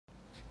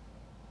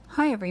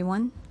Hi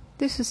everyone,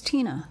 this is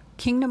Tina,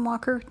 Kingdom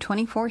Walker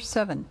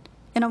 24/7,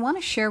 and I want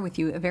to share with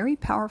you a very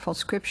powerful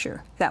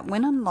scripture that,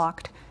 when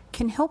unlocked,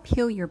 can help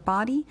heal your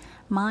body,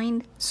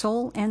 mind,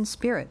 soul, and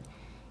spirit.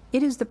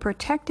 It is the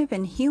protective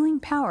and healing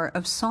power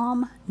of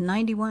Psalm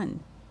 91,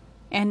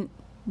 and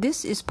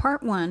this is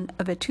part 1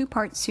 of a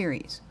 2-part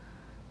series.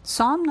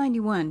 Psalm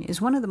 91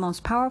 is one of the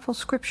most powerful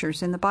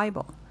scriptures in the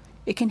Bible.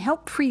 It can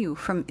help free you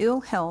from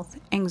ill health,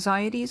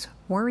 anxieties,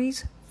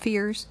 worries,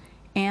 fears,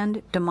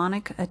 and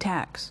demonic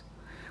attacks.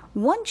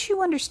 Once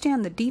you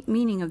understand the deep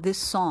meaning of this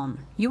psalm,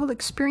 you will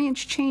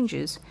experience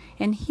changes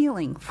and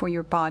healing for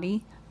your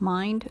body,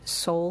 mind,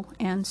 soul,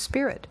 and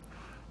spirit.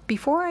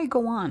 Before I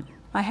go on,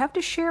 I have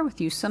to share with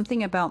you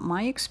something about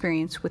my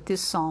experience with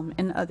this psalm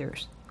and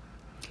others.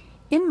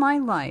 In my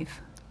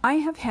life, I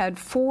have had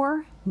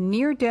 4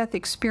 near-death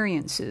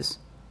experiences,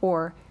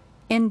 or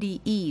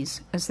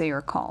NDEs as they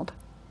are called.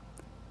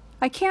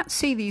 I can't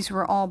say these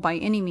were all by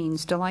any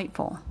means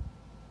delightful.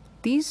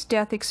 These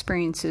death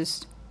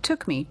experiences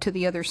took me to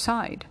the other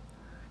side,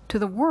 to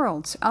the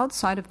worlds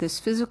outside of this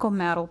physical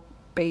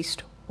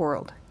matter-based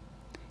world.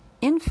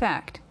 In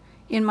fact,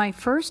 in my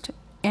first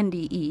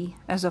NDE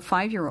as a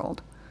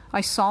 5-year-old,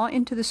 I saw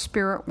into the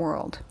spirit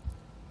world.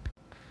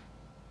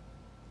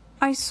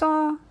 I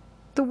saw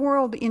the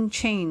world in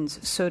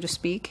chains, so to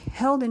speak,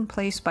 held in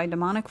place by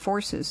demonic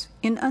forces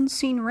in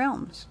unseen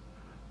realms.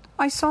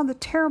 I saw the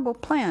terrible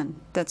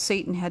plan that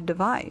Satan had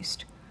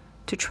devised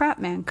to trap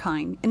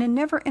mankind in a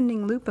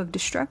never-ending loop of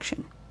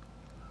destruction.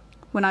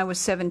 When I was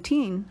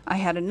 17, I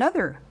had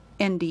another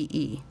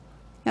NDE,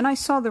 and I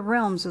saw the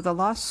realms of the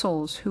lost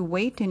souls who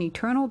wait in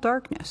eternal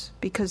darkness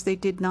because they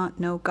did not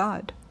know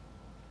God.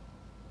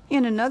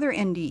 In another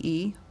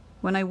NDE,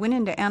 when I went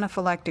into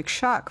anaphylactic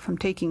shock from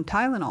taking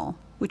Tylenol,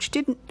 which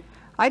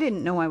I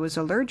didn't know I was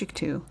allergic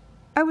to,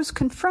 I was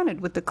confronted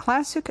with the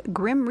classic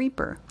Grim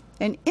Reaper,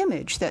 an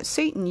image that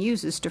Satan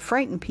uses to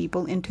frighten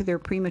people into their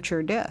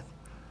premature death.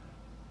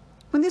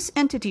 When this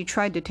entity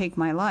tried to take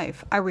my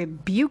life, I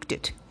rebuked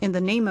it in the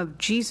name of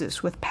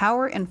Jesus with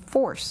power and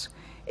force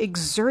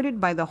exerted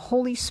by the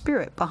Holy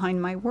Spirit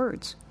behind my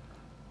words.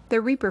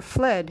 The Reaper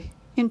fled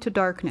into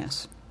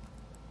darkness.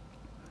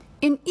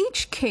 In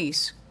each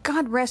case,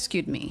 God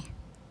rescued me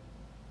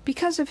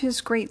because of His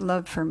great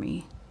love for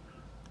me,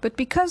 but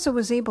because I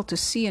was able to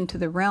see into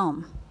the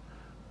realm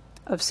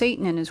of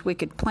Satan and his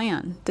wicked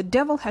plan, the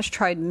devil has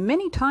tried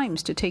many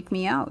times to take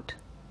me out.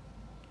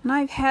 And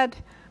I've had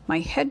my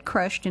head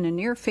crushed in a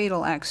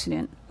near-fatal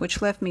accident,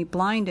 which left me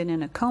blind and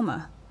in a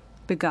coma,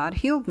 but God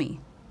healed me.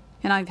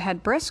 And I've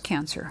had breast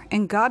cancer,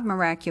 and God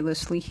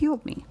miraculously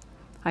healed me.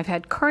 I've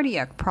had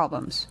cardiac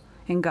problems,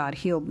 and God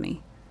healed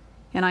me.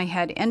 And I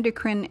had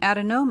endocrine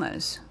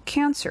adenomas,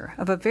 cancer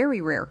of a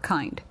very rare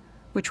kind,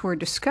 which were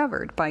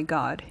discovered by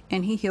God,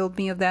 and He healed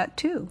me of that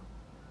too.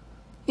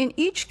 In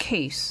each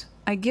case,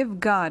 I give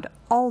God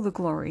all the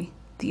glory,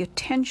 the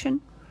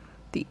attention,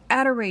 the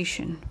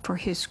adoration for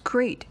His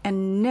great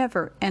and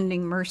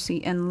never-ending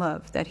mercy and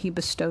love that He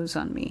bestows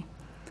on me.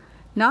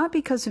 Not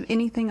because of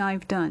anything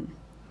I've done,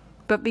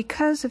 but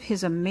because of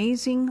His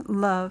amazing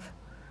love,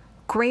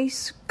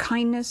 grace,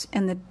 kindness,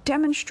 and the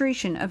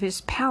demonstration of His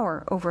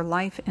power over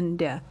life and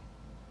death.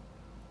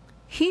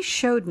 He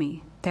showed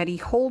me that He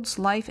holds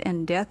life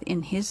and death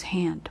in His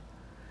hand.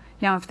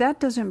 Now, if that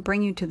doesn't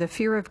bring you to the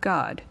fear of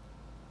God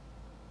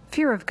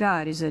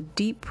is a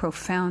deep,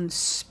 profound,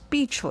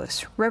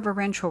 speechless,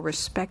 reverential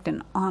respect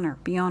and honor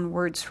beyond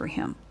words for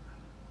Him.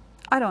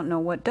 I don't know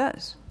what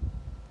does.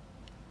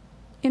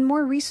 In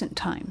more recent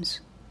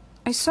times,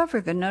 I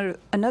suffered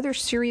another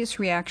serious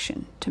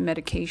reaction to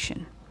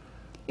medication.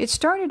 It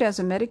started as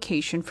a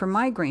medication for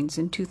migraines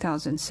in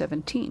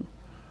 2017,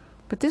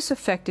 but this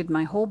affected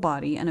my whole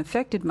body and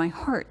affected my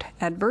heart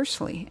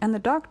adversely, and the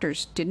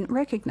doctors didn't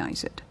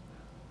recognize it.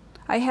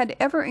 I had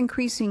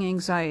ever-increasing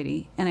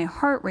anxiety and a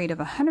heart rate of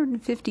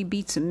 150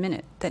 beats a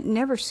minute that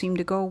never seemed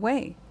to go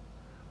away.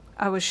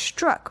 I was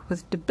struck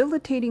with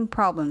debilitating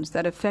problems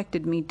that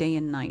affected me day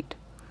and night.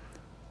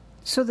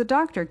 So the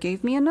doctor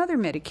gave me another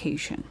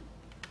medication.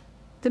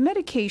 The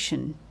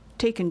medication,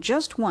 taken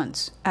just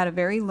once at a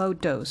very low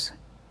dose,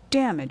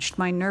 damaged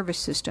my nervous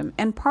system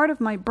and part of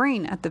my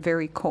brain at the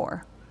very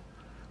core.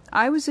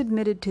 I was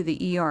admitted to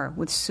the ER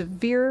with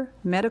severe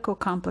medical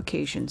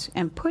complications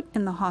and put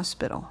in the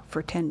hospital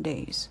for 10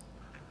 days.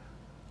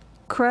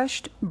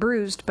 Crushed,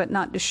 bruised, but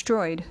not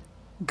destroyed,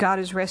 God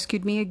has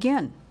rescued me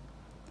again.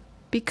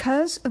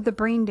 Because of the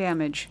brain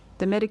damage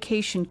the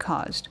medication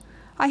caused,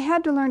 I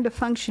had to learn to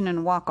function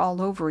and walk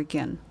all over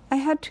again. I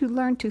had to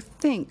learn to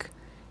think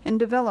and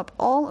develop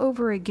all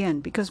over again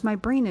because my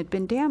brain had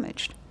been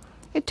damaged.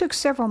 It took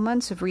several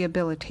months of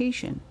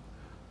rehabilitation.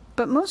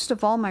 But most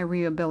of all, my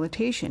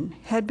rehabilitation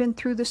had been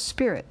through the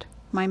spirit,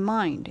 my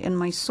mind, and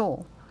my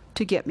soul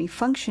to get me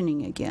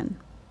functioning again.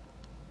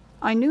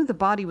 I knew the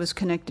body was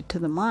connected to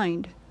the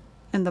mind,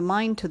 and the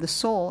mind to the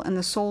soul, and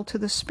the soul to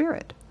the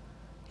spirit.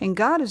 And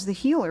God is the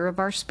healer of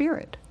our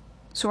spirit.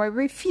 So I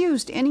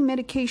refused any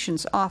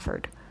medications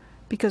offered,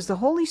 because the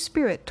Holy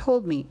Spirit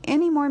told me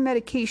any more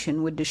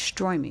medication would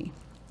destroy me.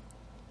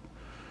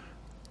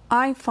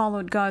 I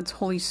followed God's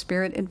Holy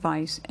Spirit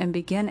advice and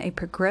began a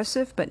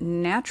progressive but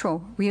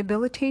natural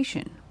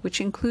rehabilitation, which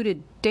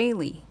included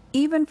daily,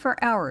 even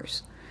for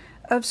hours,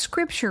 of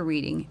scripture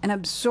reading and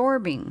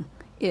absorbing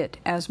it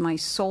as my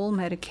sole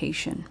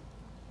medication.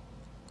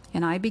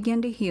 And I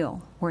began to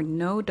heal where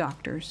no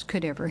doctors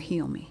could ever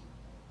heal me.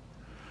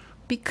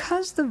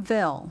 Because the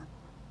veil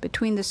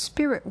between the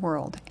spirit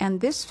world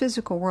and this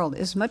physical world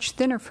is much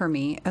thinner for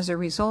me as a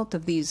result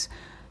of these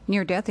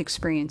near-death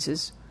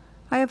experiences,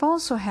 I have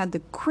also had the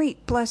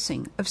great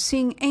blessing of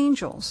seeing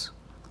angels,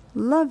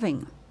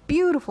 loving,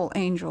 beautiful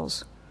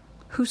angels,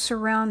 who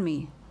surround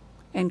me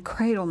and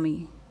cradle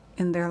me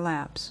in their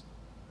laps.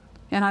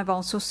 And I've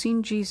also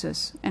seen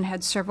Jesus and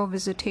had several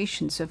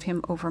visitations of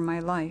him over my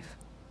life.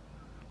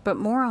 But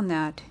more on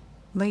that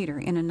later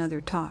in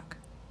another talk.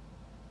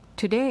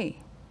 Today,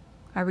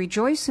 I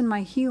rejoice in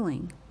my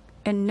healing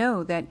and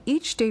know that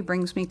each day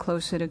brings me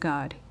closer to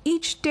God.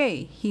 Each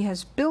day he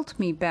has built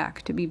me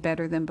back to be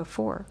better than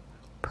before.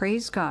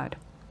 Praise God,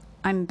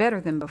 I'm better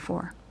than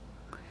before,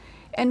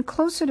 and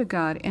closer to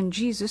God and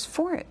Jesus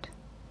for it.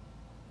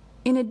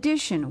 In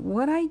addition,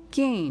 what I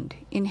gained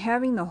in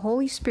having the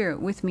Holy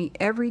Spirit with me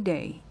every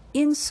day,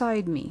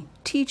 inside me,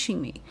 teaching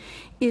me,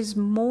 is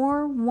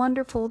more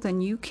wonderful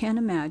than you can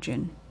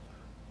imagine.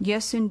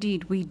 Yes,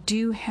 indeed, we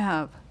do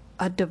have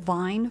a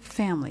divine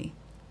family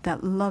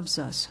that loves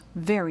us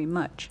very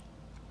much.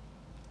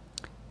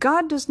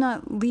 God does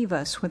not leave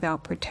us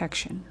without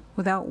protection,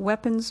 without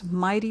weapons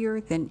mightier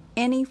than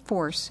any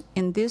force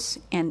in this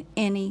and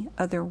any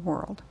other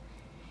world.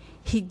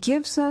 He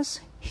gives us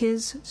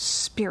his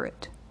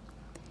Spirit.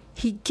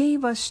 He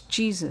gave us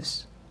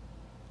Jesus,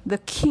 the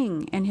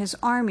King, and his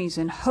armies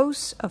and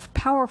hosts of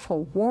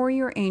powerful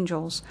warrior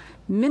angels,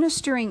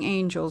 ministering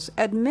angels,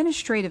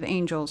 administrative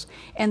angels,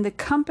 and the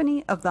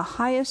company of the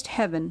highest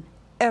heaven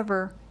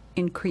ever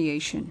in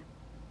creation.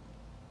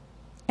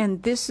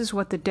 And this is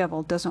what the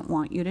devil doesn't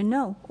want you to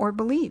know or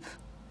believe.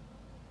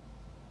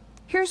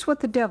 Here's what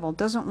the devil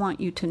doesn't want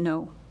you to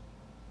know.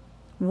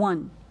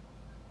 1,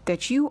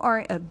 that you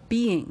are a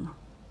being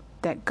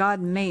that God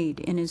made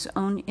in his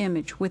own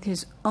image with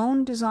his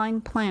own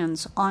design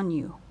plans on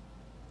you.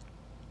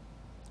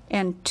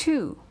 And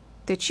 2,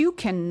 that you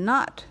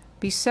cannot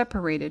be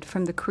separated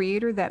from the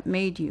Creator that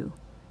made you,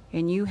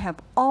 and you have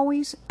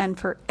always and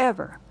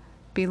forever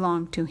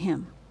belonged to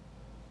him.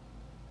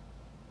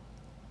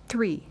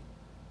 3,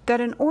 that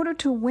in order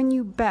to win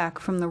you back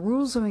from the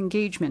rules of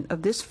engagement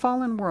of this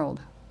fallen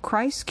world,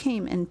 Christ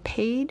came and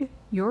paid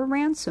your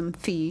ransom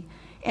fee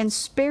and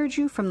spared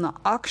you from the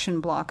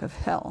auction block of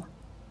hell.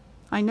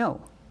 I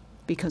know,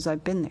 because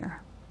I've been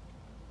there.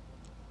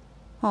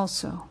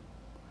 Also,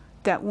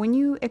 that when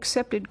you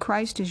accepted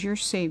Christ as your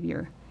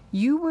Savior,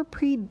 you were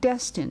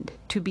predestined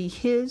to be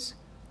his,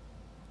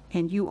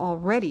 and you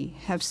already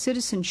have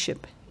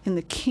citizenship in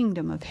the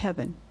kingdom of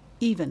heaven,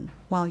 even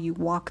while you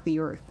walk the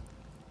earth.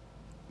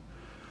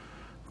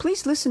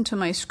 Please listen to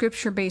my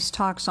scripture-based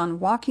talks on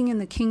walking in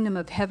the kingdom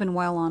of heaven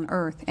while on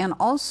earth, and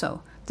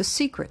also the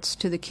secrets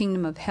to the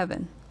kingdom of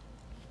heaven.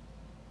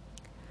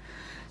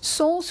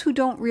 Souls who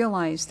don't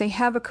realize they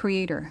have a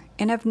Creator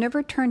and have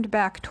never turned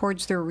back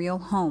towards their real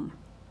home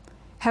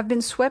have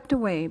been swept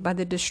away by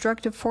the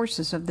destructive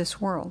forces of this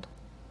world.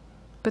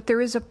 But there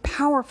is a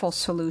powerful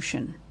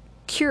solution,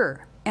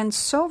 cure, and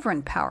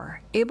sovereign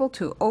power able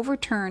to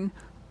overturn,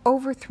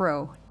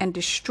 overthrow, and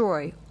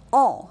destroy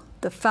all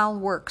the foul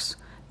works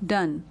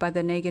done by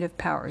the negative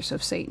powers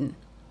of Satan.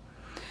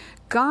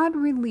 God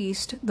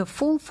released the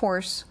full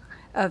force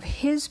of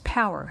his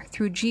power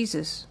through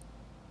Jesus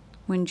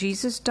when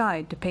Jesus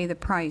died to pay the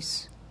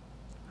price,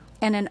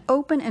 and an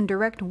open and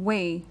direct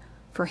way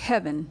for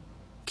heaven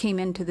came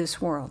into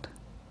this world.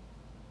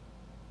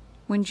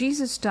 When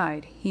Jesus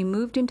died, he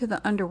moved into the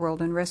underworld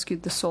and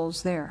rescued the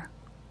souls there.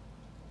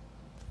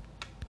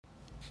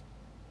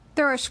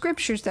 There are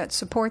scriptures that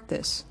support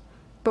this,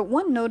 but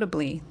one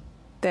notably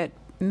that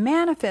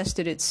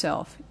manifested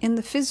itself in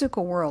the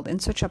physical world in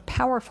such a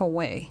powerful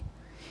way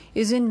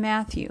is in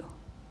Matthew.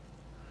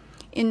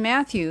 In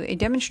Matthew, a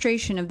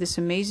demonstration of this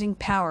amazing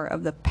power,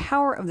 of the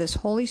power of this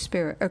Holy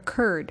Spirit,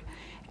 occurred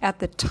at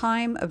the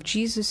time of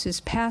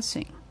Jesus'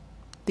 passing.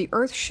 The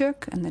earth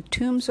shook and the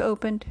tombs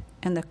opened,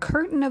 and the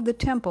curtain of the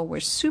temple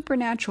was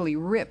supernaturally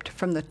ripped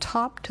from the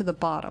top to the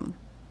bottom.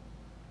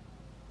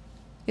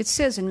 It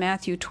says in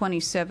Matthew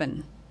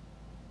 27,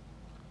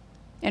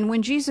 "And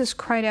when Jesus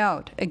cried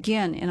out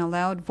again in a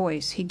loud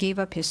voice, he gave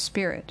up his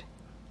spirit.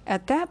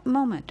 At that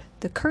moment,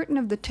 the curtain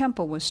of the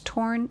temple was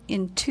torn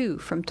in two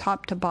from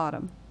top to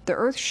bottom. The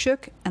earth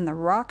shook and the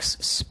rocks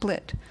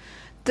split.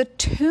 The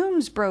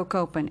tombs broke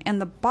open,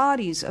 and the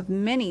bodies of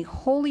many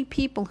holy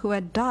people who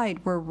had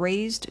died were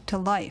raised to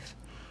life.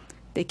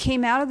 They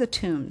came out of the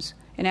tombs,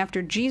 and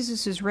after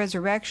Jesus'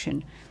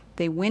 resurrection,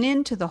 they went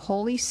into the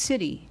holy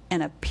city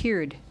and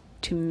appeared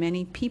to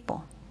many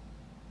people."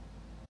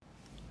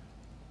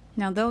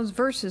 Now those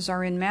verses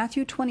are in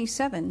Matthew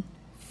 27,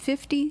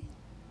 50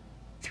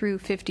 through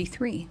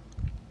 53.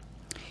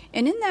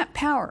 And in that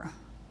power,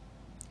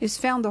 is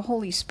found the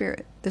Holy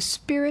Spirit, the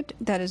Spirit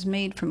that is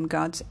made from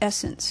God's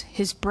essence,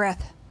 His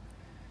breath.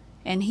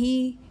 And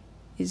He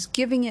is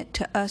giving it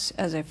to us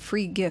as a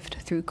free gift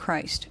through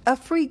Christ. A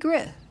free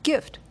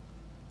gift.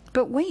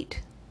 But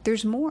wait,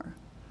 there's more.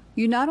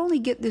 You not only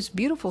get this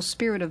beautiful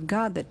Spirit of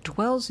God that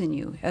dwells in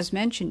you, as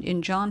mentioned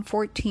in John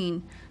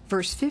 14,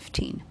 verse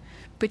 15,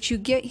 but you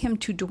get Him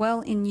to dwell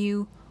in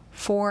you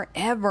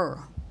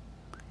forever.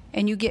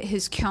 And you get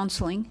His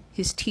counseling,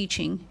 His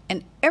teaching,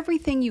 and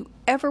everything you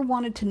ever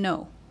wanted to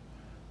know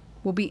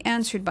will be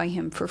answered by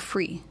Him for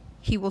free.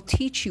 He will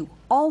teach you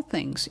all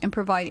things and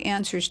provide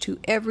answers to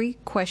every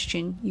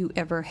question you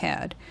ever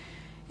had.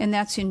 And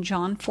that's in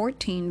John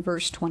 14,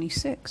 verse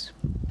 26.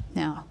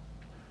 Now,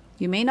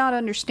 you may not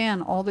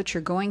understand all that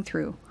you're going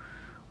through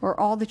or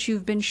all that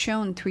you've been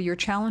shown through your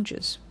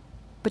challenges,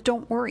 but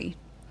don't worry.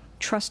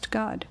 Trust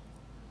God.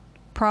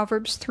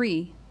 Proverbs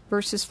 3,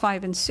 verses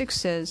 5 and 6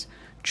 says,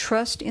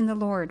 "Trust in the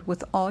Lord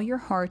with all your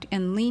heart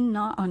and lean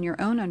not on your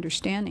own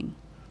understanding.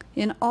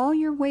 In all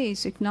your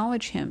ways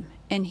acknowledge Him,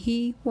 and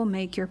He will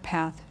make your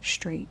path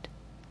straight."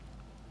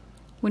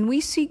 When we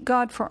seek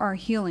God for our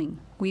healing,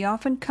 we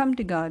often come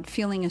to God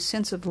feeling a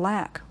sense of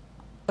lack,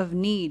 of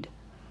need,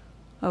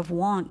 of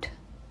want.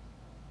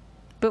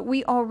 But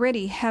we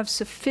already have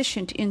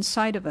sufficient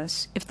inside of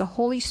us if the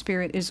Holy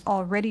Spirit is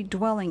already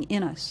dwelling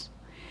in us.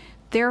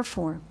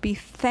 Therefore, be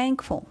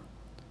thankful,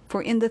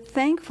 for in the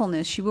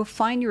thankfulness you will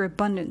find your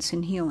abundance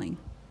in healing.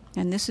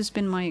 And this has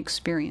been my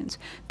experience.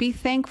 Be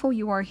thankful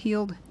you are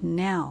healed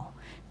now.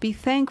 Be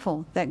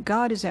thankful that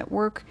God is at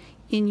work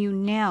in you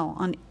now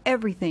on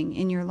everything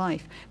in your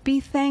life. Be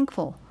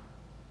thankful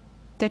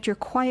that your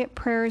quiet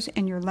prayers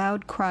and your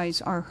loud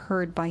cries are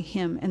heard by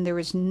Him, and there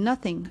is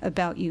nothing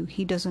about you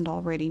He doesn't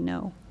already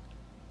know.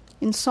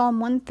 In Psalm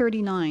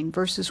 139,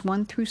 verses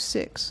 1 through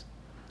 6,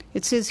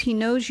 it says, "He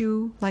knows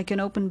you like an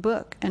open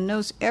book and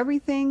knows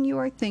everything you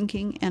are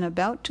thinking and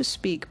about to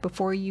speak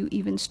before you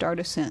even start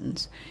a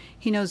sentence.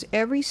 He knows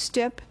every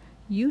step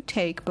you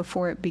take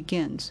before it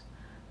begins."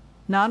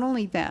 Not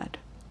only that,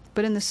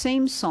 but in the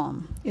same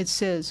psalm, it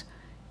says,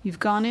 "You've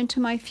gone into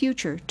my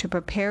future to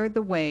prepare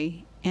the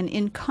way, and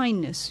in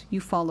kindness you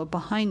follow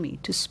behind me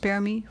to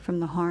spare me from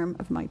the harm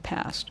of my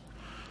past."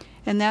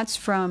 And that's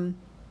from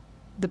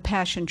the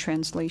Passion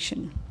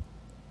Translation.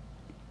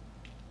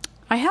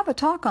 I have a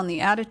talk on the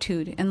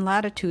attitude and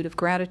latitude of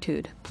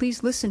gratitude.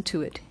 Please listen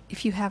to it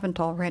if you haven't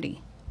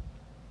already.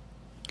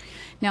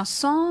 Now,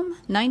 Psalm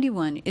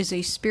 91 is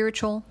a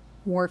spiritual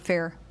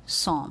warfare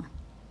psalm.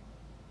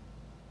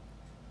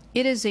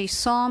 It is a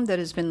psalm that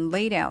has been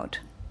laid out,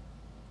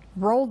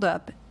 rolled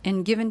up,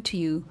 and given to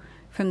you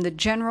from the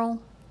General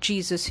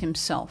Jesus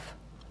Himself.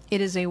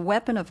 It is a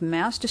weapon of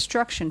mass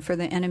destruction for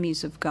the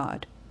enemies of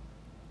God.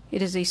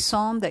 It is a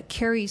psalm that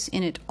carries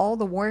in it all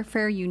the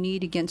warfare you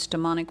need against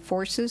demonic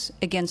forces,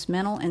 against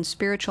mental and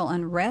spiritual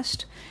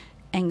unrest,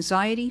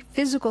 anxiety,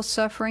 physical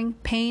suffering,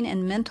 pain,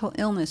 and mental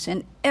illness,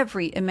 and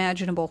every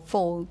imaginable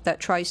foe that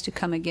tries to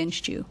come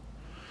against you.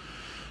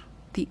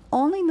 The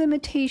only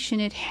limitation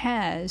it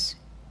has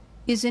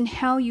is in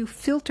how you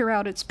filter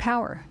out its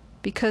power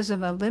because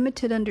of a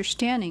limited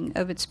understanding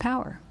of its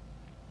power.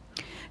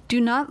 Do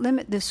not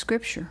limit this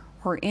scripture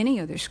or any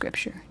other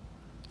scripture.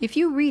 If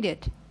you read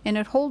it and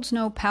it holds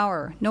no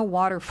power, no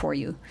water for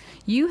you,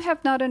 you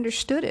have not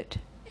understood it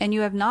and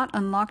you have not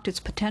unlocked its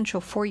potential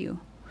for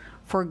you.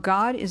 For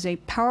God is a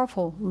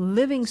powerful,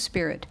 living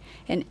Spirit,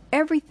 and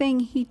everything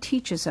He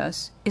teaches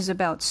us is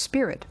about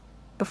spirit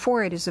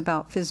before it is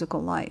about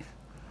physical life.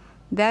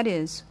 That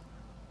is,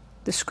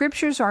 the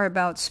scriptures are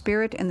about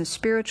spirit and the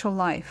spiritual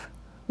life,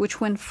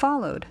 which when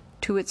followed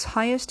to its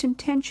highest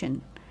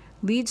intention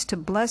leads to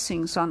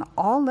blessings on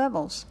all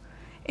levels,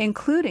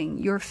 including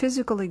your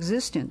physical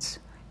existence,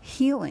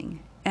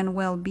 healing, and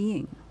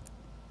well-being.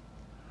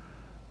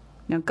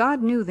 Now,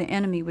 God knew the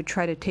enemy would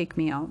try to take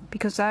me out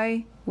because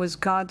I was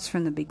God's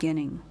from the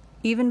beginning,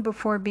 even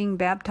before being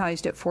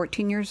baptized at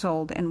 14 years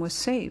old and was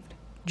saved.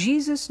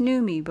 Jesus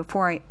knew me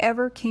before I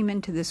ever came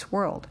into this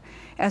world,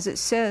 as it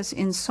says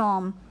in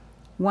Psalm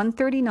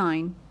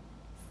 139,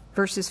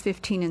 verses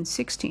 15 and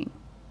 16.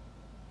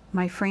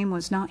 "My frame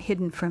was not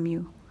hidden from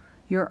you.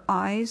 Your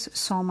eyes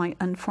saw my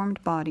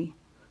unformed body.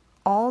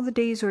 All the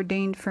days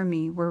ordained for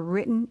me were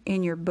written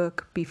in your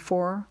book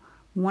before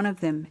one of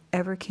them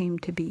ever came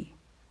to be."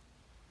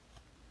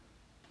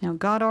 Now,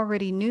 God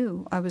already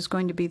knew I was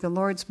going to be the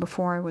Lord's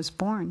before I was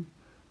born,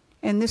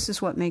 and this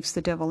is what makes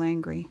the devil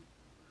angry.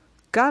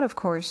 God, of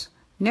course,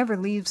 never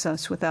leaves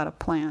us without a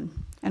plan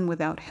and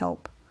without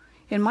help.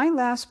 In my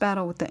last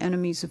battle with the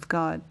enemies of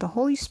God, the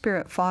Holy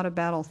Spirit fought a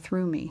battle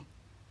through me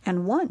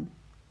and won.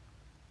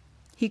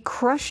 He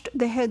crushed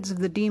the heads of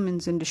the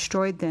demons and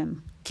destroyed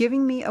them,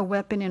 giving me a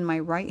weapon in my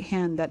right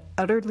hand that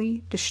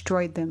utterly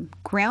destroyed them,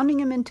 grounding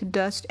them into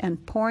dust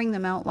and pouring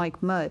them out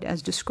like mud,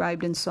 as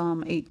described in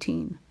Psalm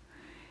 18.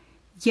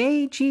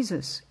 Yea,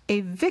 Jesus, a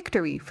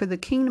victory for the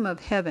kingdom of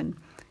heaven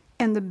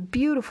and the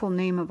beautiful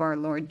name of our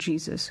Lord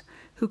Jesus,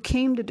 who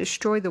came to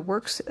destroy the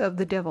works of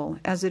the devil,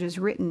 as it is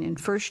written in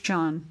 1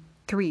 John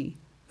 3,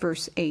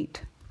 verse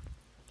 8.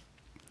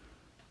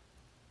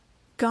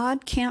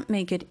 God can't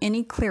make it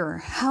any clearer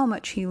how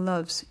much He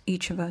loves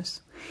each of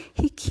us.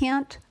 He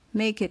can't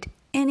make it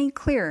any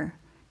clearer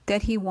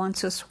that He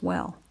wants us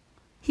well.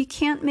 He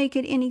can't make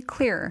it any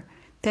clearer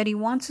that He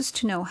wants us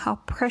to know how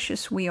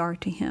precious we are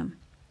to Him.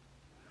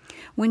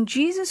 When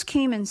Jesus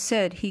came and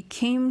said He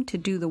came to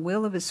do the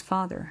will of His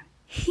Father,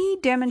 He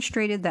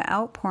demonstrated the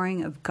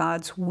outpouring of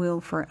God's will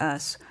for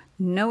us,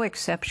 no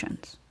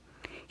exceptions.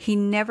 He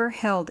never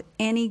held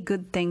any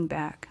good thing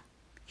back.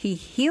 He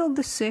healed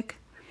the sick,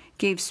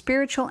 gave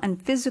spiritual and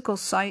physical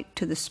sight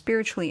to the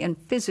spiritually and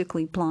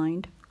physically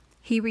blind.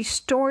 He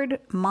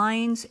restored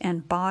minds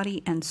and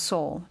body and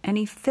soul, and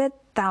He fed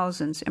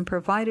thousands and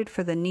provided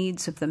for the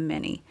needs of the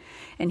many.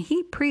 And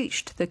He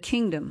preached the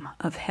kingdom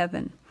of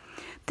heaven.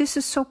 This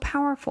is so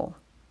powerful.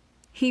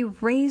 He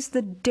raised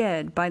the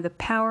dead by the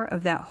power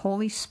of that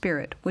Holy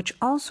Spirit, which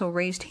also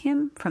raised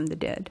Him from the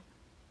dead.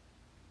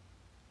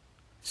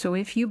 So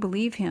if you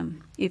believe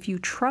Him, if you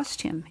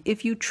trust Him,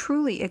 if you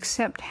truly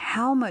accept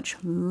how much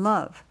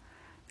love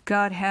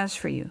God has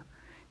for you,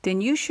 then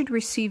you should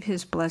receive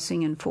His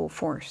blessing in full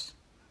force.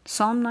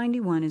 Psalm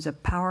 91 is a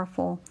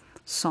powerful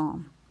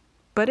psalm,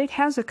 but it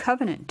has a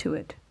covenant to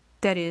it.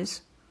 That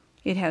is,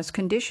 it has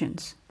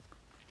conditions.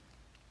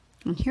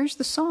 And here's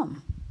the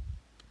psalm.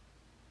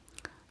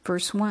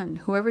 Verse 1,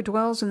 whoever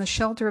dwells in the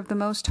shelter of the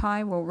Most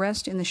High will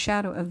rest in the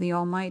shadow of the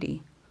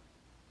Almighty.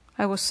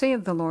 I will say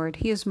of the Lord,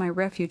 He is my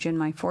refuge and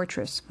my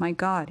fortress, my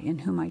God in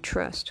whom I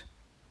trust.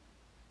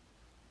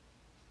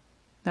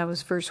 That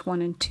was verse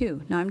 1 and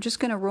 2. Now I'm just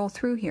going to roll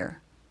through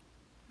here.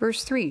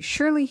 Verse 3,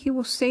 surely He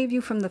will save you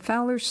from the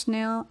fowler's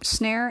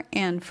snare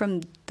and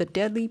from the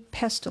deadly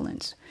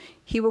pestilence.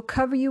 He will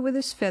cover you with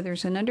His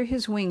feathers, and under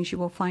His wings you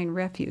will find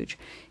refuge.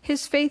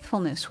 His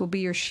faithfulness will be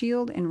your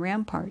shield and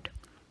rampart.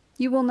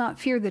 You will not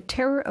fear the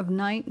terror of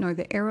night, nor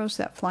the arrows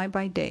that fly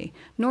by day,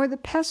 nor the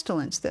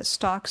pestilence that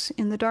stalks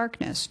in the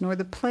darkness, nor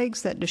the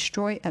plagues that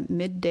destroy at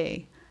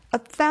midday.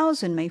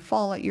 1,000 may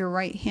fall at your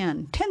right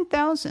hand,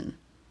 10,000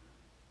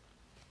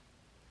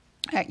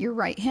 at your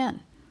right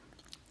hand,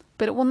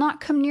 but it will not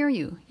come near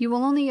you. You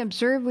will only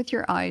observe with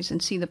your eyes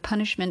and see the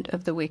punishment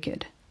of the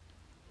wicked.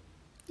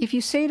 If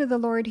you say to the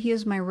Lord, He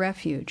is my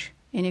refuge,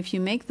 and if you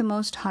make the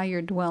Most High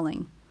your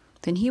dwelling,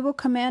 then He will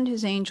command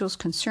His angels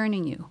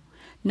concerning you.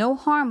 No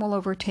harm will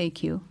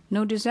overtake you,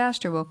 no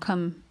disaster will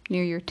come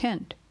near your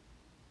tent.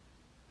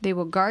 They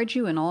will guard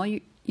you in all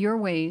your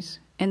ways,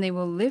 and they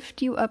will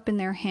lift you up in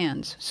their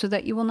hands, so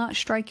that you will not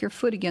strike your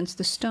foot against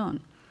the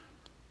stone.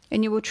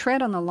 And you will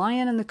tread on the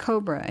lion and the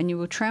cobra, and you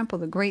will trample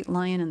the great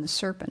lion and the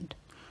serpent.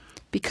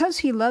 Because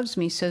He loves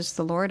me, says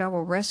the Lord, I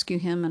will rescue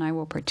him and I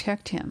will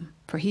protect him,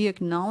 for he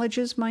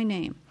acknowledges my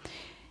name.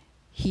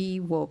 He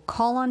will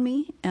call on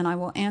me, and I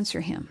will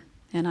answer him,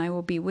 and I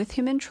will be with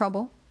him in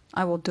trouble.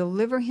 I will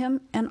deliver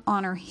him and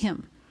honor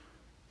him.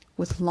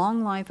 With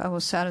long life I will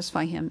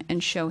satisfy him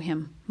and show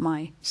him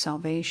my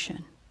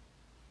salvation.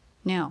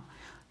 Now,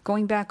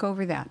 going back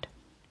over that,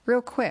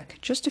 real quick,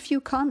 just a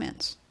few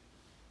comments.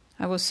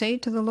 I will say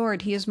to the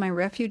Lord, He is my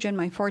refuge and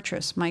my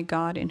fortress, my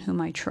God in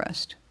whom I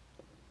trust.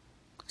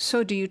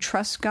 So do you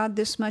trust God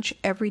this much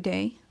every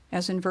day,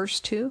 as in verse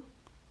 2?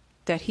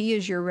 That He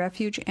is your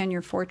refuge and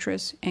your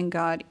fortress, and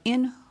God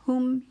in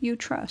whom you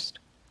trust.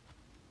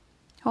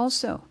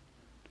 Also,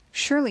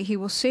 surely He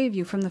will save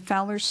you from the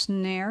fowler's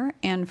snare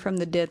and from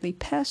the deadly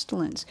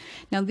pestilence.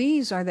 Now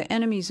these are the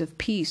enemies of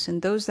peace,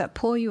 and those that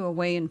pull you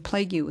away and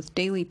plague you with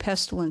daily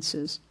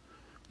pestilences,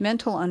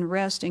 mental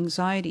unrest,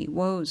 anxiety,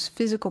 woes,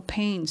 physical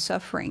pain,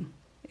 suffering,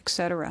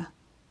 etc.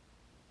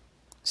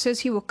 It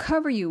says He will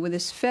cover you with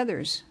His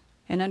feathers,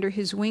 and under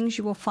His wings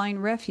you will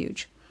find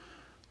refuge.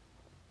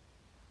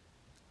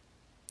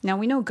 Now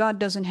we know God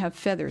doesn't have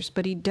feathers,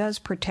 but He does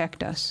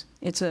protect us.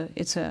 It's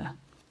a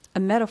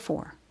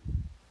metaphor.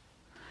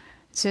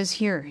 It says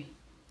here,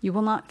 you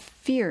will not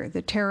fear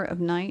the terror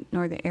of night,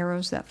 nor the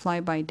arrows that fly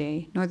by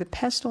day, nor the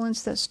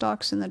pestilence that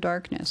stalks in the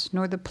darkness,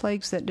 nor the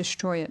plagues that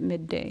destroy at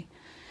midday.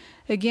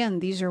 Again,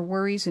 these are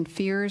worries and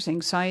fears,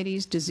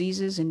 anxieties,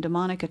 diseases, and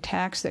demonic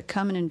attacks that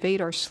come and invade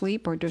our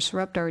sleep or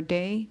disrupt our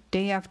day,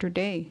 day after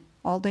day,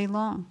 all day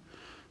long.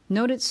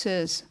 Note it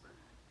says,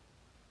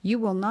 you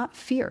will not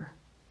fear,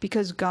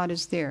 because God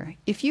is there.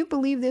 If you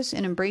believe this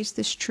and embrace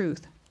this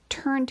truth,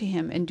 turn to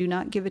Him and do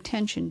not give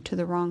attention to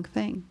the wrong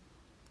thing.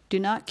 Do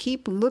not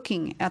keep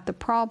looking at the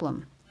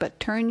problem, but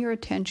turn your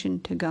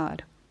attention to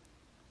God.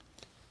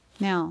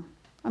 Now,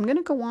 I'm going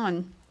to go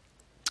on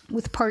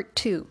with part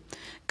 2.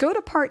 Go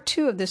to part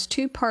 2 of this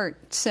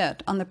 2-part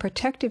set on the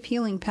protective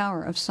healing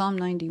power of Psalm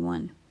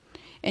 91.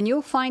 And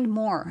you'll find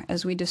more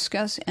as we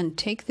discuss and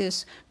take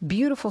this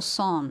beautiful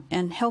psalm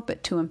and help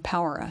it to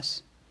empower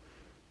us.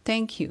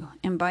 Thank you,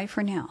 and bye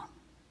for now.